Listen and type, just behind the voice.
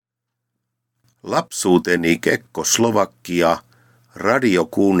Lapsuuteni Kekkoslovakia,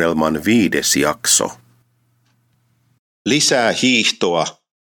 radiokuunnelman 5. jakso. Lisää hiihtoa,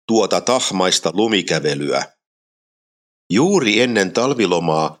 tuota tahmaista lumikävelyä. Juuri ennen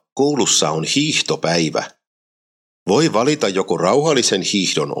talvilomaa koulussa on hiihtopäivä. Voi valita joko rauhallisen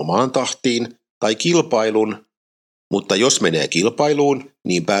hiihdon omaan tahtiin tai kilpailun, mutta jos menee kilpailuun,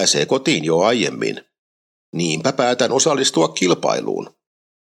 niin pääsee kotiin jo aiemmin. Niinpä päätän osallistua kilpailuun.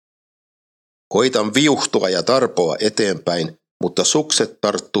 Koitan viuhtoa ja tarpoa eteenpäin, mutta sukset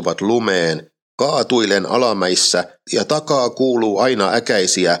tarttuvat lumeen, kaatuilen alamäissä ja takaa kuuluu aina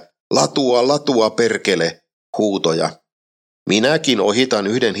äkäisiä latua, latua perkele huutoja. Minäkin ohitan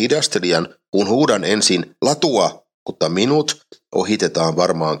yhden hidastelijan, kun huudan ensin latua, mutta minut ohitetaan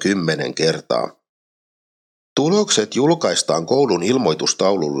varmaan 10 kertaa. Tulokset julkaistaan koulun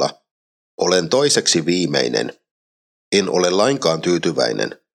ilmoitustaululla. Olen toiseksi viimeinen. En ole lainkaan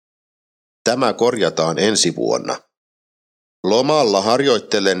tyytyväinen. Tämä korjataan ensi vuonna. Lomalla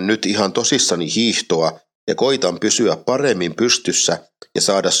harjoittelen nyt ihan tosissani hiihtoa ja koitan pysyä paremmin pystyssä ja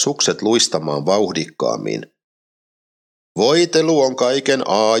saada sukset luistamaan vauhdikkaammin. Voitelu on kaiken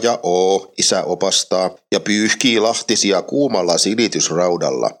A ja O, isä opastaa ja pyyhkii lahtisia kuumalla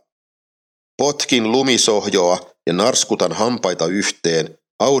silitysraudalla. Potkin lumisohjoa ja narskutan hampaita yhteen,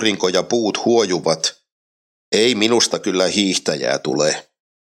 aurinko ja puut huojuvat. Ei minusta kyllä hiihtäjää tule.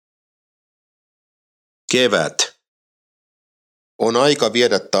 Kevät. On aika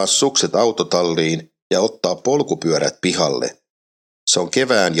viedä taas sukset autotalliin ja ottaa polkupyörät pihalle. Se on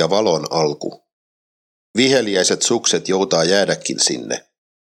kevään ja valon alku. Viheliäiset sukset joutaa jäädäkin sinne.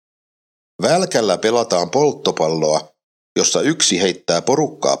 Välkällä pelataan polttopalloa, jossa yksi heittää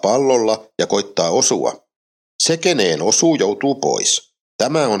porukkaa pallolla ja koittaa osua. Se, keneen osuu, joutuu pois.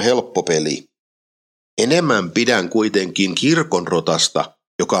 Tämä on helppo peli. Enemmän pidän kuitenkin kirkonrotasta,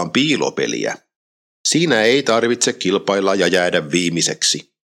 joka on piilopeliä. Siinä ei tarvitse kilpailla ja jäädä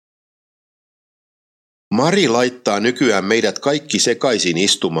viimeiseksi. Mari laittaa nykyään meidät kaikki sekaisin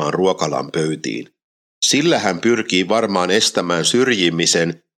istumaan ruokalan pöytiin. Sillä hän pyrkii varmaan estämään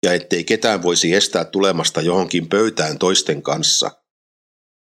syrjimisen ja ettei ketään voisi estää tulemasta johonkin pöytään toisten kanssa.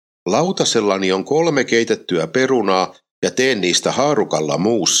 Lautasellani on 3 keitettyä perunaa ja teen niistä haarukalla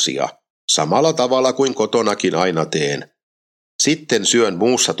muussia, samalla tavalla kuin kotonakin aina teen. Sitten syön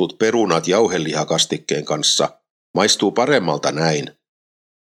muussatut perunat jauhelihakastikkeen kanssa. Maistuu paremmalta näin.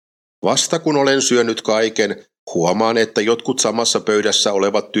 Vasta kun olen syönyt kaiken, huomaan, että jotkut samassa pöydässä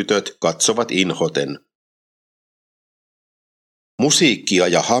olevat tytöt katsovat inhoten. Musiikkia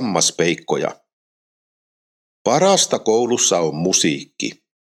ja hammaspeikkoja. Parasta koulussa on musiikki.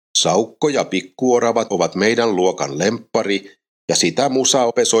 Saukko ja pikkuoravat ovat meidän luokan lemppari ja sitä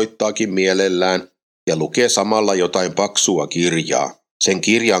musaope soittaakin mielellään ja lukee samalla jotain paksua kirjaa. Sen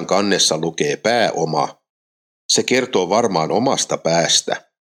kirjan kannessa lukee pääoma. Se kertoo varmaan omasta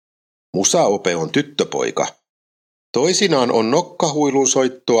päästä. Musaope on tyttöpoika. Toisinaan on nokkahuilun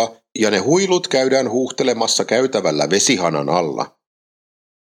soittoa ja ne huilut käydään huuhtelemassa käytävällä vesihanan alla.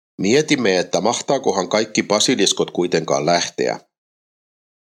 Mietimme, että mahtaakohan kaikki basiliskot kuitenkaan lähteä.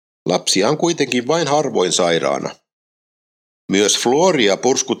 Lapsia on kuitenkin vain harvoin sairaana. Myös fluoria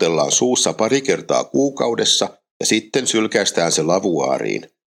purskutellaan suussa 2 kertaa kuukaudessa ja sitten sylkäistään se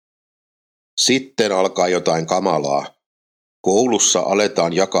lavuaariin. Sitten alkaa jotain kamalaa. Koulussa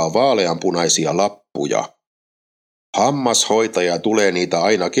aletaan jakaa vaaleanpunaisia lappuja. Hammashoitaja tulee niitä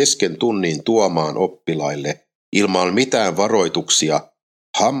aina kesken tunnin tuomaan oppilaille ilman mitään varoituksia,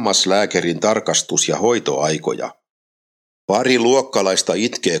 hammaslääkärin tarkastus- ja hoitoaikoja. 2 luokkalaista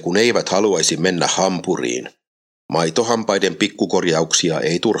itkee, kun eivät haluaisi mennä hampuriin. Maitohampaiden pikkukorjauksia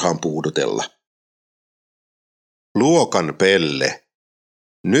ei turhaan puudutella. Luokan pelle.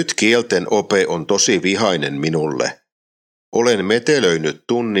 Nyt kielten ope on tosi vihainen minulle. Olen metelöinyt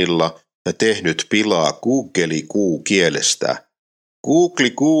tunnilla ja tehnyt pilaa kuukelikuu kielestä.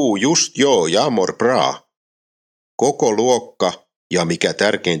 Kuuklikuu, just joo, jamor bra. Koko luokka ja mikä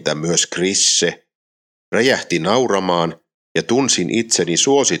tärkeintä myös Krisse räjähti nauramaan ja tunsin itseni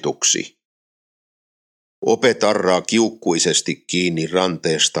suosituksi. Ope tarraa kiukkuisesti kiinni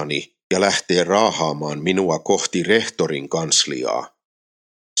ranteestani ja lähtee raahaamaan minua kohti rehtorin kansliaa.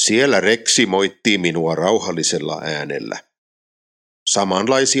 Siellä Reksi moittii minua rauhallisella äänellä.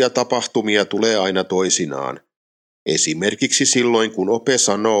 Samanlaisia tapahtumia tulee aina toisinaan. Esimerkiksi silloin, kun ope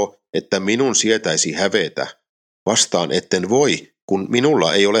sanoo, että minun sietäisi hävetä. Vastaan, etten voi, kun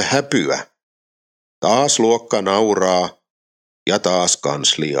minulla ei ole häpyä. Taas luokka nauraa ja taas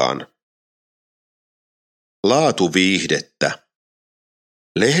kansliaan. Laatuviihdettä.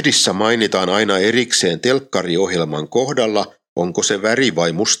 Lehdissä mainitaan aina erikseen telkkariohjelman kohdalla, onko se väri-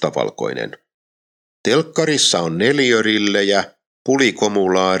 vai mustavalkoinen. Telkkarissa on neliörillejä,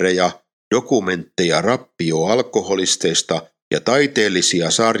 pulikomulaareja, dokumentteja rappioalkoholisteista ja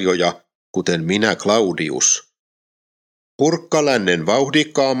taiteellisia sarjoja, kuten Minä Claudius. Purkkalännen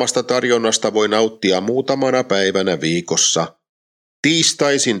vauhdikkaammasta tarjonnasta voi nauttia muutamana päivänä viikossa.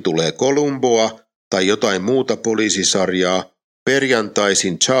 Tiistaisin tulee Columboa tai jotain muuta poliisisarjaa,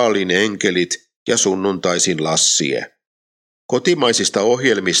 perjantaisin Charlin enkelit ja sunnuntaisin Lassie. Kotimaisista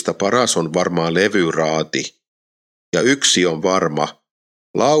ohjelmista paras on varmaan levyraati. Ja yksi on varma,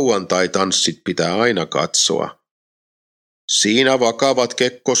 lauantai-tanssit pitää aina katsoa. Siinä vakavat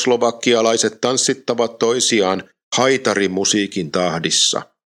kekkoslovakialaiset tanssittavat toisiaan haitarimusiikin tahdissa.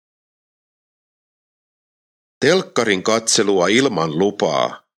 Telkkarin katselua ilman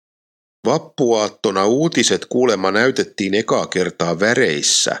lupaa. Vappuaattona uutiset kuulemma näytettiin ekaa kertaa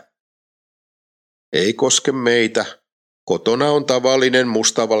väreissä. Ei koske meitä. Kotona on tavallinen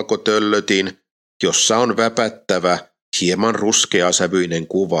mustavalkotöllötin, jossa on väpättävä, hieman ruskeasävyinen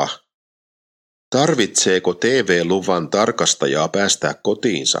kuva. Tarvitseeko TV-luvan tarkastajaa päästää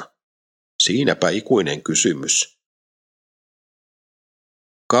kotiinsa? Siinäpä ikuinen kysymys.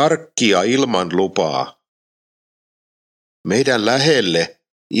 Karkkia ilman lupaa. Meidän lähelle,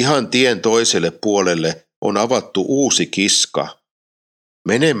 ihan tien toiselle puolelle, on avattu uusi kiska.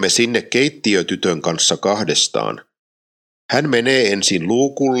 Menemme sinne keittiötytön kanssa kahdestaan. Hän menee ensin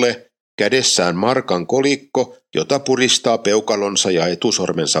luukulle, kädessään markan kolikko, jota puristaa peukalonsa ja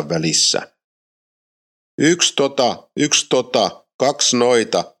etusormensa välissä. Yksi tota, 2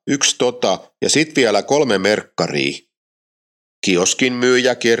 noita, 1 tota ja sit vielä 3 merkkaria. Kioskin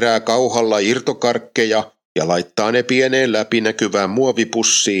myyjä kerää kauhalla irtokarkkeja ja laittaa ne pieneen läpinäkyvään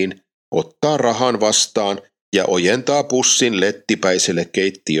muovipussiin, ottaa rahan vastaan ja ojentaa pussin lettipäiselle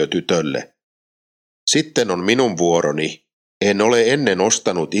keittiötytölle. Sitten on minun vuoroni. En ole ennen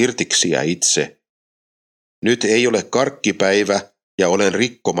ostanut irtiksiä itse. Nyt ei ole karkkipäivä ja olen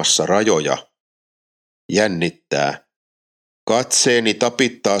rikkomassa rajoja. Jännittää. Katseeni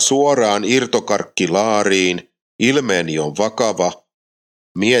tapittaa suoraan irtokarkkilaariin, ilmeeni on vakava.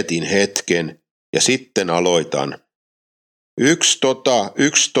 Mietin hetken ja sitten aloitan. 1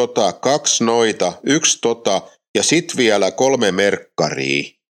 tota, 2 noita, 1 tota ja sit vielä 3 merkkaria.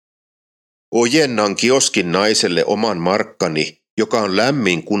 Ojennan kioskin naiselle oman markkani, joka on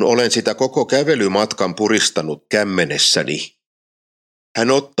lämmin, kun olen sitä koko kävelymatkan puristanut kämmenessäni.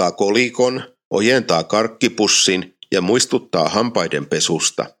 Hän ottaa kolikon, ojentaa karkkipussin ja muistuttaa hampaiden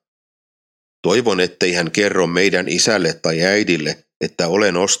pesusta. Toivon, ettei hän kerro meidän isälle tai äidille, että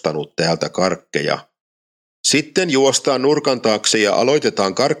olen ostanut täältä karkkeja. Sitten juostaan nurkan taakse ja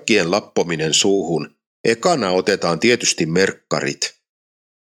aloitetaan karkkien lappominen suuhun. Ekana otetaan tietysti merkkarit.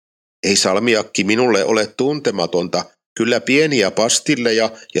 Ei salmiakki minulle ole tuntematonta, kyllä pieniä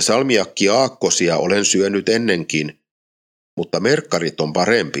pastilleja ja salmiakkiaakkosia olen syönyt ennenkin, mutta merkkarit on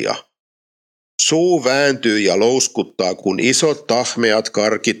parempia. Suu vääntyy ja louskuttaa, kun isot tahmeat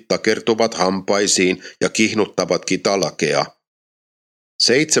karkit takertuvat hampaisiin ja kihnuttavat kitalakea.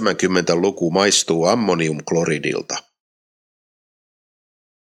 70-luku maistuu ammoniumkloridilta.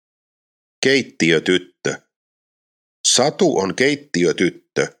 Keittiötyttö. Satu on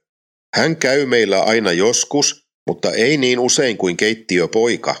keittiötyttö. Hän käy meillä aina joskus, mutta ei niin usein kuin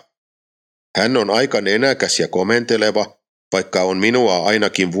keittiöpoika. Hän on aika nenäkäs ja komenteleva, vaikka on minua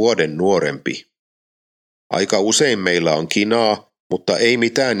ainakin vuoden nuorempi. Aika usein meillä on kinaa, mutta ei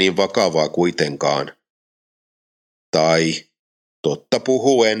mitään niin vakavaa kuitenkaan. Tai, totta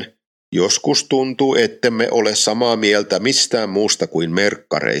puhuen, joskus tuntuu, ettemme ole samaa mieltä mistään muusta kuin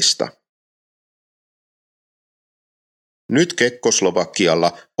merkkareista. Nyt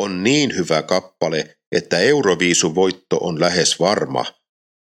Kekkoslovakialla on niin hyvä kappale, että Euroviisuvoitto on lähes varma.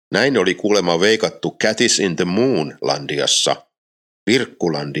 Näin oli kuulemma veikattu Cat is in the Moon-landiassa,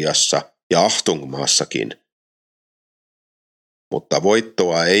 Virkkulandiassa ja Ahtungmaassakin. Mutta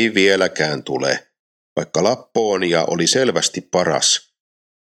voittoa ei vieläkään tule, vaikka Lapponia oli selvästi paras,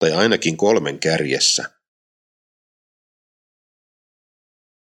 tai ainakin 3 kärjessä.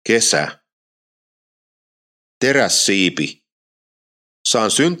 Kesä. Terässiipi.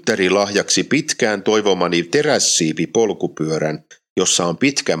 Saan synttärilahjaksi pitkään toivomani terässiipi-polkupyörän, jossa on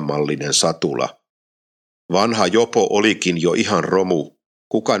pitkänmallinen satula. Vanha jopo olikin jo ihan romu,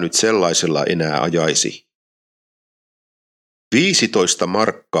 kuka nyt sellaisella enää ajaisi. 15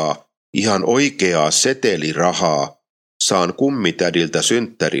 markkaa, ihan oikeaa setelirahaa, saan kummitädiltä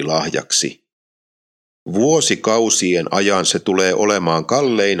synttärilahjaksi. Vuosikausien ajan se tulee olemaan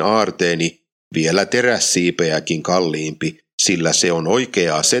kallein aarteeni, vielä terässiipeäkin kalliimpi, sillä se on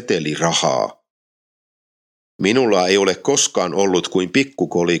oikeaa setelirahaa. Minulla ei ole koskaan ollut kuin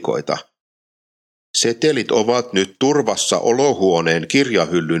pikkukolikoita. Setelit ovat nyt turvassa olohuoneen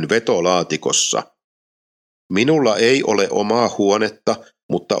kirjahyllyn vetolaatikossa. Minulla ei ole omaa huonetta,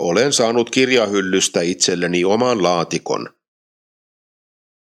 mutta olen saanut kirjahyllystä itselleni oman laatikon.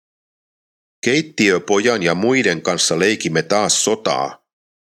 Keittiöpojan ja muiden kanssa leikimme taas sotaa.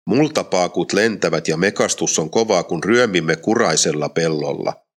 Multapaakut lentävät ja mekastus on kovaa, kun ryömimme kuraisella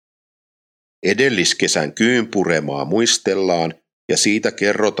pellolla. Edelliskesän kyynpuremaa muistellaan ja siitä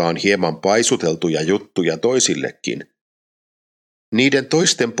kerrotaan hieman paisuteltuja juttuja toisillekin. Niiden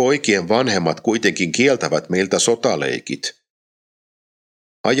toisten poikien vanhemmat kuitenkin kieltävät meiltä sotaleikit.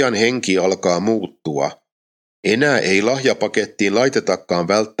 Ajan henki alkaa muuttua. Enää ei lahjapakettiin laitetakaan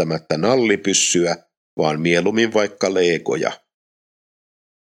välttämättä nallipyssyä, vaan mieluummin vaikka leegoja.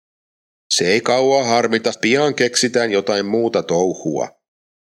 Se ei kauaa harmita, pian keksitään jotain muuta touhua.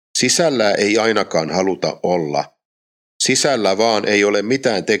 Sisällä ei ainakaan haluta olla. Sisällä vaan ei ole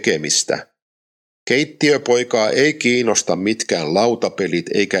mitään tekemistä. Keittiöpoikaa ei kiinnosta mitkään lautapelit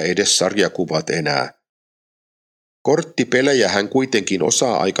eikä edes sarjakuvat enää. Korttipelejä hän kuitenkin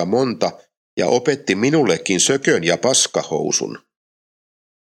osaa aika monta ja opetti minullekin sökön ja paskahousun.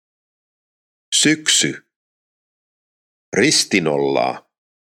 Syksy. Ristinollaa.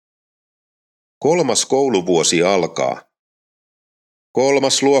 3. kouluvuosi alkaa. 3.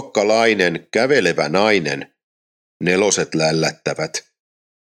 luokkalainen, kävelevä nainen. 4. lällättävät.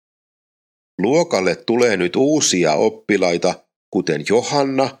 Luokalle tulee nyt uusia oppilaita, kuten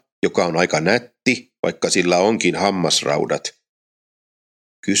Johanna, joka on aika nätti, vaikka sillä onkin hammasraudat.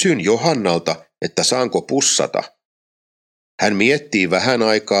 Kysyn Johannalta, että saanko pussata. Hän miettii vähän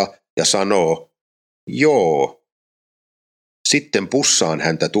aikaa ja sanoo, joo. Sitten pussaan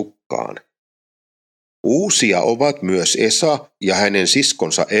häntä tukkaan. Uusia ovat myös Esa ja hänen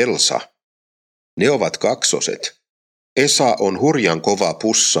siskonsa Elsa. Ne ovat kaksoset. Esa on hurjan kova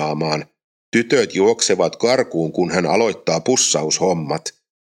pussaamaan. Tytöt juoksevat karkuun, kun hän aloittaa pussaushommat.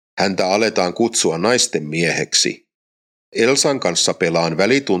 Häntä aletaan kutsua naisten mieheksi. Elsan kanssa pelaan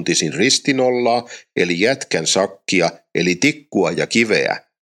välituntisin ristinollaa, eli jätkän sakkia, eli tikkua ja kiveä.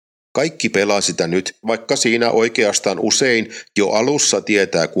 Kaikki pelaa sitä nyt, vaikka siinä oikeastaan usein jo alussa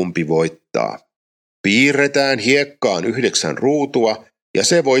tietää kumpi voittaa. Piirretään hiekkaan 9 ruutua ja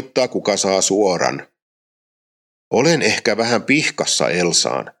se voittaa kuka saa suoran. Olen ehkä vähän pihkassa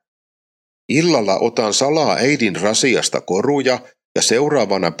Elsaan. Illalla otan salaa äidin rasiasta koruja ja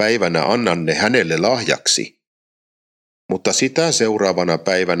seuraavana päivänä annan ne hänelle lahjaksi. Mutta sitä seuraavana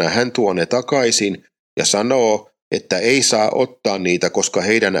päivänä hän tuo ne takaisin ja sanoo, että ei saa ottaa niitä, koska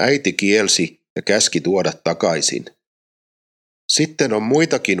heidän äiti kielsi ja käski tuoda takaisin. Sitten on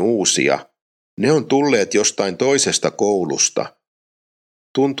muitakin uusia. Ne on tulleet jostain toisesta koulusta.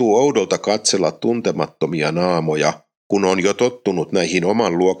 Tuntuu oudolta katsella tuntemattomia naamoja, kun on jo tottunut näihin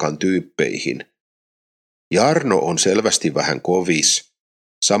oman luokan tyyppeihin. Jarno on selvästi vähän kovis,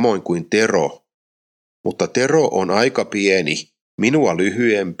 samoin kuin Tero. Mutta Tero on aika pieni, minua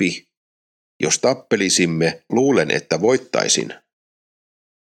lyhyempi. Jos tappelisimme, luulen, että voittaisin.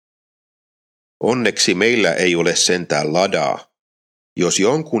 Onneksi meillä ei ole sentään ladaa. Jos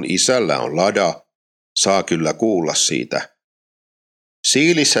jonkun isällä on lada, saa kyllä kuulla siitä.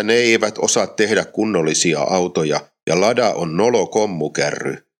 Siilissä ne eivät osaa tehdä kunnollisia autoja ja lada on nolo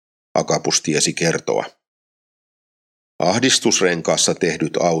kommukärry, Akapus tiesi kertoa. Ahdistusrenkaassa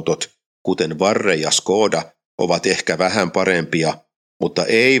tehdyt autot, kuten Varre ja Skoda, ovat ehkä vähän parempia, mutta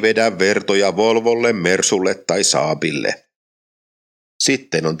ei vedä vertoja Volvolle, Mersulle tai Saabille.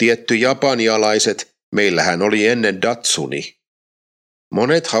 Sitten on tietty japanialaiset, meillähän oli ennen Datsuni.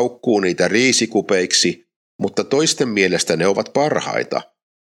 Monet haukkuu niitä riisikupeiksi, mutta toisten mielestä ne ovat parhaita.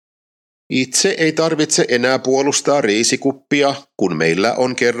 Itse ei tarvitse enää puolustaa riisikuppia, kun meillä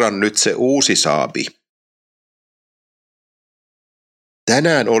on kerran nyt se uusi Saabi.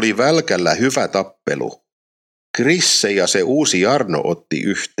 Tänään oli Välkällä hyvä tappelu. Krisse ja se uusi Jarno otti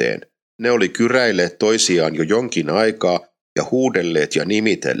yhteen. Ne oli kyräilleet toisiaan jo jonkin aikaa ja huudelleet ja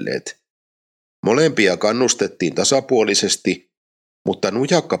nimitelleet. Molempia kannustettiin tasapuolisesti, mutta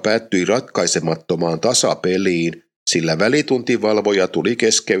nujakka päättyi ratkaisemattomaan tasapeliin, sillä välituntivalvoja tuli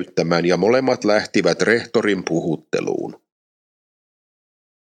keskeyttämään ja molemmat lähtivät rehtorin puhutteluun.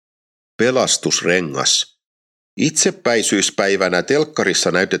 Pelastusrengas. Itsepäisyyspäivänä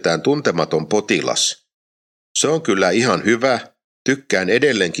telkkarissa näytetään Tuntematon potilas. Se on kyllä ihan hyvä, tykkään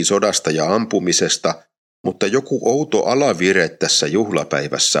edelleenkin sodasta ja ampumisesta, mutta joku outo alavire tässä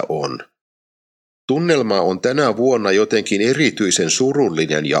juhlapäivässä on. Tunnelma on tänä vuonna jotenkin erityisen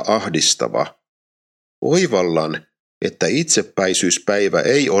surullinen ja ahdistava. Oivallan, että itsepäisyyspäivä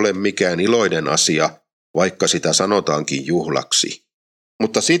ei ole mikään iloinen asia, vaikka sitä sanotaankin juhlaksi.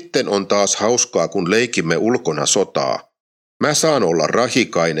 Mutta sitten on taas hauskaa, kun leikimme ulkona sotaa. Mä saan olla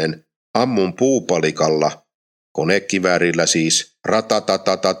rahikainen, ammun puupalikalla, konekiväärillä siis,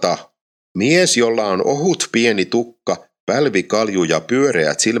 ratatatatata. Mies, jolla on ohut pieni tukka, pälvikalju ja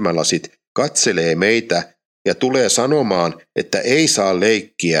pyöreät silmälasit, katselee meitä ja tulee sanomaan, että ei saa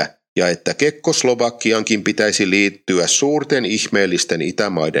leikkiä ja että Kekkoslovakiankin pitäisi liittyä suurten ihmeellisten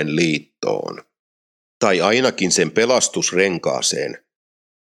itämaiden liittoon. Tai ainakin sen pelastusrenkaaseen.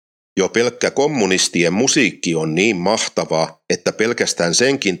 Jo pelkkä kommunistien musiikki on niin mahtavaa, että pelkästään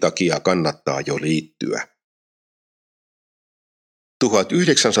senkin takia kannattaa jo liittyä.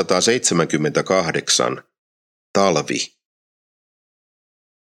 1978. Talvi.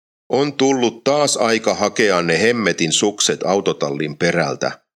 On tullut taas aika hakea ne hemmetin sukset autotallin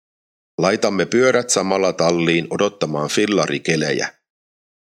perältä. Laitamme pyörät samalla talliin odottamaan fillarikelejä.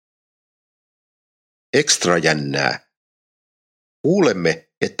 Ekstra jännää. Kuulemme,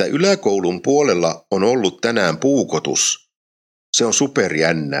 että yläkoulun puolella on ollut tänään puukotus. Se on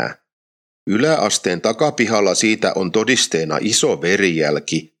superjännää. Yläasteen takapihalla siitä on todisteena iso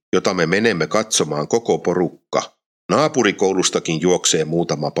verijälki, jota me menemme katsomaan koko porukka. Naapurikoulustakin juoksee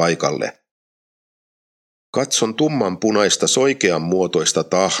muutama paikalle. Katson tummanpunaista soikean muotoista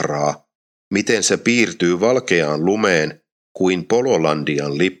tahraa, miten se piirtyy valkeaan lumeen kuin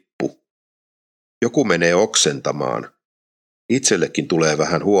Pololandian lippu. Joku menee oksentamaan. Itsellekin tulee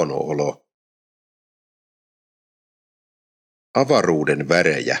vähän huono olo. Avaruuden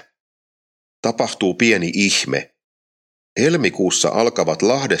värejä. Tapahtuu pieni ihme. Helmikuussa alkavat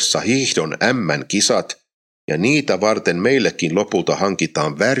Lahdessa hiihdon M-kisat ja niitä varten meillekin lopulta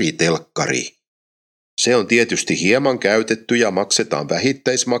hankitaan väritelkkari. Se on tietysti hieman käytetty ja maksetaan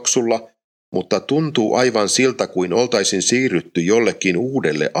vähittäismaksulla, mutta tuntuu aivan siltä kuin oltaisiin siirrytty jollekin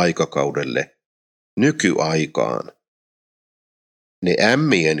uudelle aikakaudelle, nykyaikaan. Ne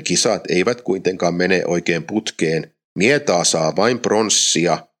ämmien kisat eivät kuitenkaan mene oikein putkeen, Mietaa saa vain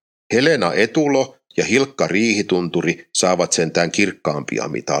pronssia, Helena Etulo ja Hilkka Riihitunturi saavat sentään kirkkaampia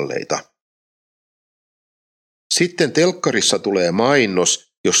mitalleita. Sitten telkkarissa tulee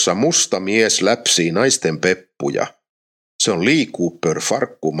mainos, jossa musta mies läpsii naisten peppuja. Se on Lee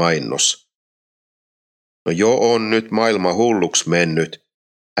Cooper-farkkumainos. No joo, on nyt maailma hulluks mennyt,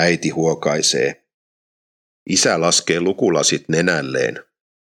 äiti huokaisee. Isä laskee lukulasit nenälleen.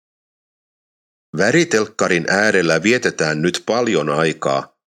 Väritelkkarin äärellä vietetään nyt paljon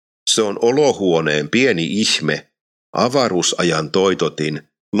aikaa. Se on olohuoneen pieni ihme, avaruusajan toitotin,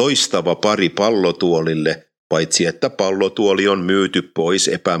 loistava pari pallotuolille, paitsi että pallotuoli on myyty pois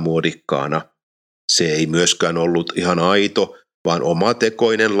epämuodikkaana. Se ei myöskään ollut ihan aito, vaan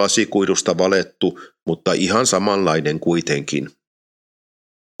omatekoinen lasikuidusta valettu, mutta ihan samanlainen kuitenkin.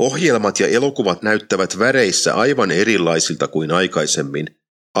 Ohjelmat ja elokuvat näyttävät väreissä aivan erilaisilta kuin aikaisemmin.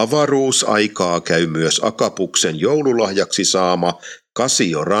 Avaruusaikaa käy myös Akapuksen joululahjaksi saama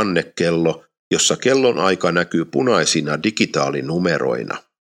Casio-rannekello, jossa kellon aika näkyy punaisina digitaalinumeroina.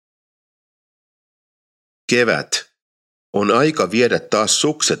 Kevät. On aika viedä taas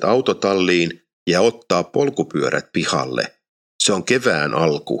sukset autotalliin ja ottaa polkupyörät pihalle. Se on kevään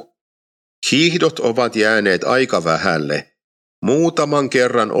alku. Hiihdot ovat jääneet aika vähälle. Muutaman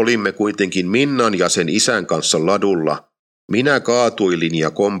kerran olimme kuitenkin Minnan ja sen isän kanssa ladulla. Minä kaatuilin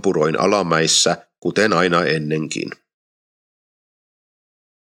ja kompuroin alamäissä, kuten aina ennenkin.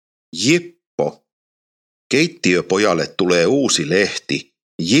 Jippo. Keittiöpojalle tulee uusi lehti.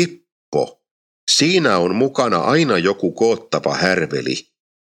 Jippo. Siinä on mukana aina joku koottava härveli.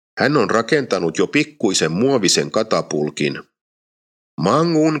 Hän on rakentanut jo pikkuisen muovisen katapulkin.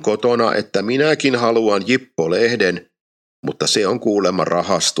 Mangun kotona, että minäkin haluan Jippo-lehden, mutta se on kuulemma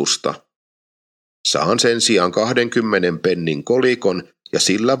rahastusta. Saan sen sijaan 20 pennin kolikon ja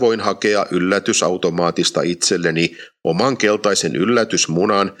sillä voin hakea yllätysautomaatista itselleni oman keltaisen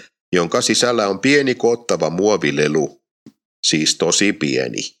yllätysmunan, jonka sisällä on pieni koottava muovilelu. Siis tosi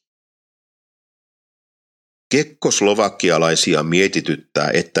pieni. Kekkoslovakialaisia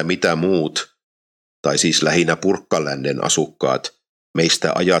mietityttää, että mitä muut, tai siis lähinnä Purkkalännen asukkaat,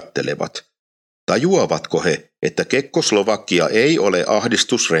 meistä ajattelevat. Tajuavatko he, että Kekkoslovakia ei ole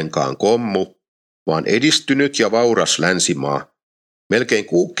ahdistusrenkaan kommu, vaan edistynyt ja vauras länsimaa, melkein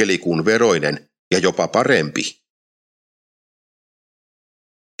kuukkelikuun veroinen ja jopa parempi.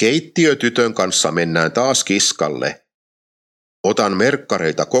 Keittiötytön kanssa mennään taas kiskalle. Otan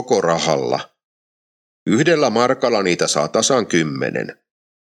merkkareita koko rahalla. 1 markalla niitä saa tasan 10.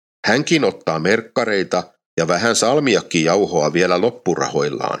 Hänkin ottaa merkkareita ja vähän salmiakkijauhoa vielä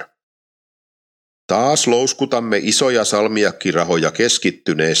loppurahoillaan. Taas louskutamme isoja salmiakkirahoja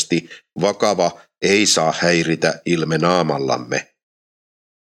keskittyneesti, vakava, ei saa häiritä ilme naamallamme.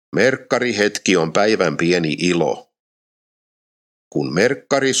 Merkkarihetki on päivän pieni ilo. Kun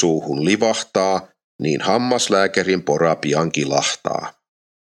merkkari suuhun livahtaa, niin hammaslääkärin pora pian kilahtaa.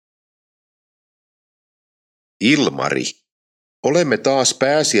 Ilmari. Olemme taas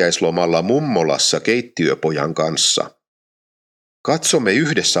pääsiäislomalla mummolassa keittiöpojan kanssa. Katsomme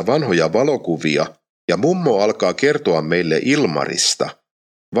yhdessä vanhoja valokuvia ja mummo alkaa kertoa meille Ilmarista,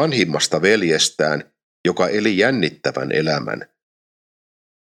 vanhimmasta veljestään, joka eli jännittävän elämän.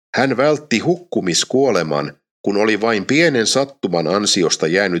 Hän vältti hukkumiskuoleman, kun oli vain pienen sattuman ansiosta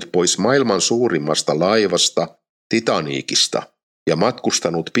jäänyt pois maailman suurimmasta laivasta, Titanicista, ja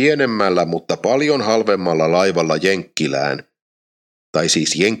matkustanut pienemmällä, mutta paljon halvemmalla laivalla Jenkkilään, tai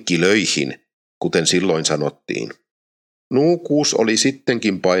siis Jenkkilöihin, kuten silloin sanottiin. Nuukuus oli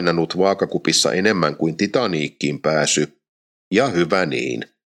sittenkin painanut vaakakupissa enemmän kuin Titanickiin pääsy, ja hyvä niin.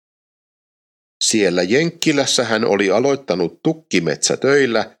 Siellä Jenkkilässä hän oli aloittanut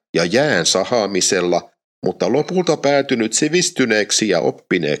tukkimetsätöillä ja jään sahaamisella, mutta lopulta päätynyt sivistyneeksi ja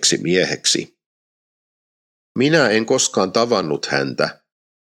oppineeksi mieheksi. Minä en koskaan tavannut häntä.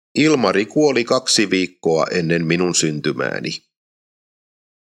 Ilmari kuoli 2 viikkoa ennen minun syntymääni.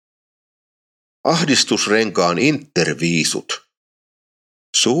 Ahdistusrenkaan interviisut.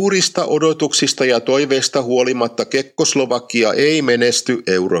 Suurista odotuksista ja toiveista huolimatta Kekkoslovakia ei menesty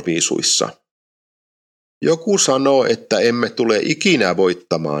Euroviisuissa. Joku sanoo, että emme tule ikinä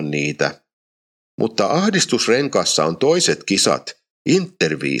voittamaan niitä, mutta ahdistusrenkaassa on toiset kisat,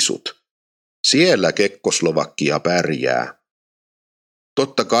 interviisut. Siellä Kekkoslovakia pärjää.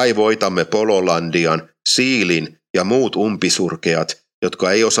 Totta kai voitamme Pololandian, Siilin ja muut umpisurkeat,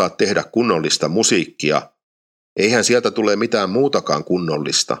 jotka ei osaa tehdä kunnollista musiikkia. Eihän sieltä tule mitään muutakaan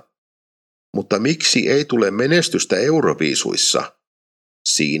kunnollista. Mutta miksi ei tule menestystä Euroviisuissa?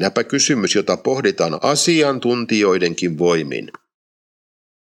 Siinäpä kysymys, jota pohditaan asiantuntijoidenkin voimin.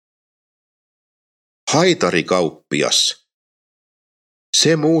 Haitarikauppias.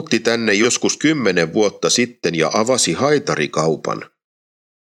 Se muutti tänne joskus 10 vuotta sitten ja avasi haitarikaupan.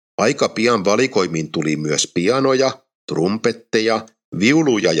 Aika pian valikoimiin tuli myös pianoja, trumpetteja,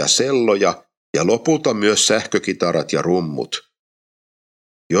 viuluja ja selloja ja lopulta myös sähkökitarat ja rummut.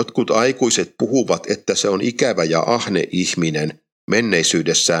 Jotkut aikuiset puhuvat, että se on ikävä ja ahne ihminen,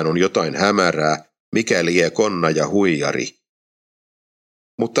 menneisyydessään on jotain hämärää, mikä lie konna ja huijari.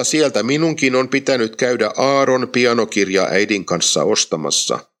 Mutta sieltä minunkin on pitänyt käydä Aaron pianokirja äidin kanssa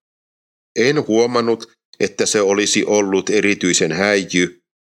ostamassa. En huomannut, että se olisi ollut erityisen häijy,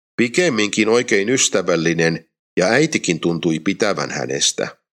 pikemminkin oikein ystävällinen ja äitikin tuntui pitävän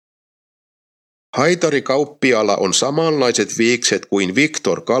hänestä. Haitarikauppialla on samanlaiset viikset kuin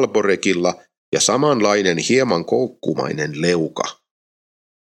Viktor Kalborekilla ja samanlainen hieman koukkumainen leuka.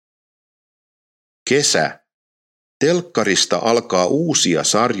 Kesä. Telkkarista alkaa uusia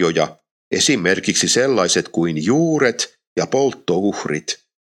sarjoja, esimerkiksi sellaiset kuin Juuret ja Polttouhrit.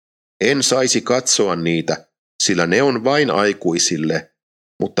 En saisi katsoa niitä, sillä ne on vain aikuisille,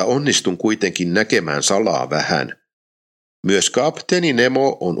 mutta onnistun kuitenkin näkemään salaa vähän. Myös Kapteeni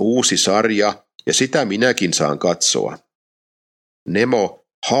Nemo on uusi sarja, ja sitä minäkin saan katsoa. Nemo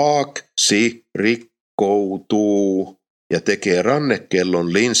rikkoutuu ja tekee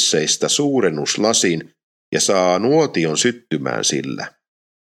rannekellon linsseistä suurennuslasin ja saa nuotion syttymään sillä.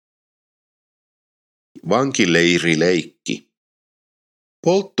 Vankileirileikki.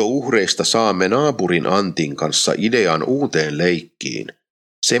 Polttouhreista saamme naapurin Antin kanssa idean uuteen leikkiin.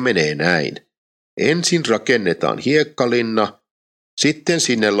 Se menee näin. Ensin rakennetaan hiekkalinna, sitten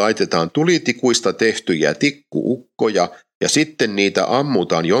sinne laitetaan tulitikuista tehtyjä tikkuukkoja ja sitten niitä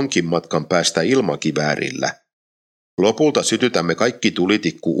ammutaan jonkin matkan päästä ilmakiväärillä. Lopulta sytytämme kaikki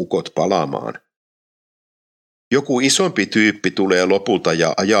tulitikkuukot palaamaan. Joku isompi tyyppi tulee lopulta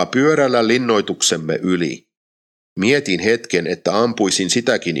ja ajaa pyörällä linnoituksemme yli. Mietin hetken, että ampuisin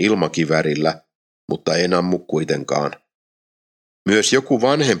sitäkin ilmakiväärillä, mutta en ammu kuitenkaan. Myös joku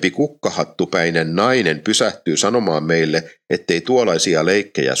vanhempi kukkahattupäinen nainen pysähtyy sanomaan meille, ettei tuollaisia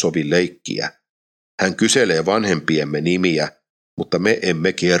leikkejä sovi leikkiä. Hän kyselee vanhempiemme nimiä, mutta me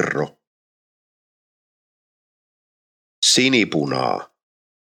emme kerro. Sinipunaa.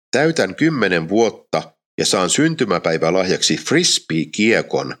 Täytän 10 vuotta ja saan syntymäpäivälahjaksi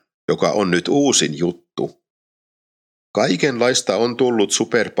frisbee-kiekon, joka on nyt uusin juttu. Kaikenlaista on tullut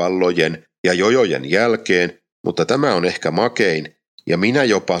superpallojen ja jojojen jälkeen, mutta tämä on ehkä makein, ja minä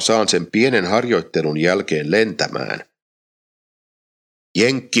jopa saan sen pienen harjoittelun jälkeen lentämään.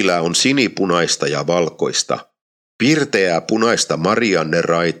 Jenkkilä on sinipunaista ja valkoista, pirteää punaista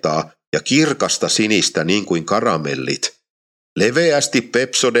Marianne-raitaa ja kirkasta sinistä niin kuin karamellit. Leveästi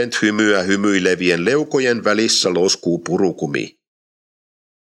Pepsodent-hymyä hymyilevien leukojen välissä loskuu purukumi.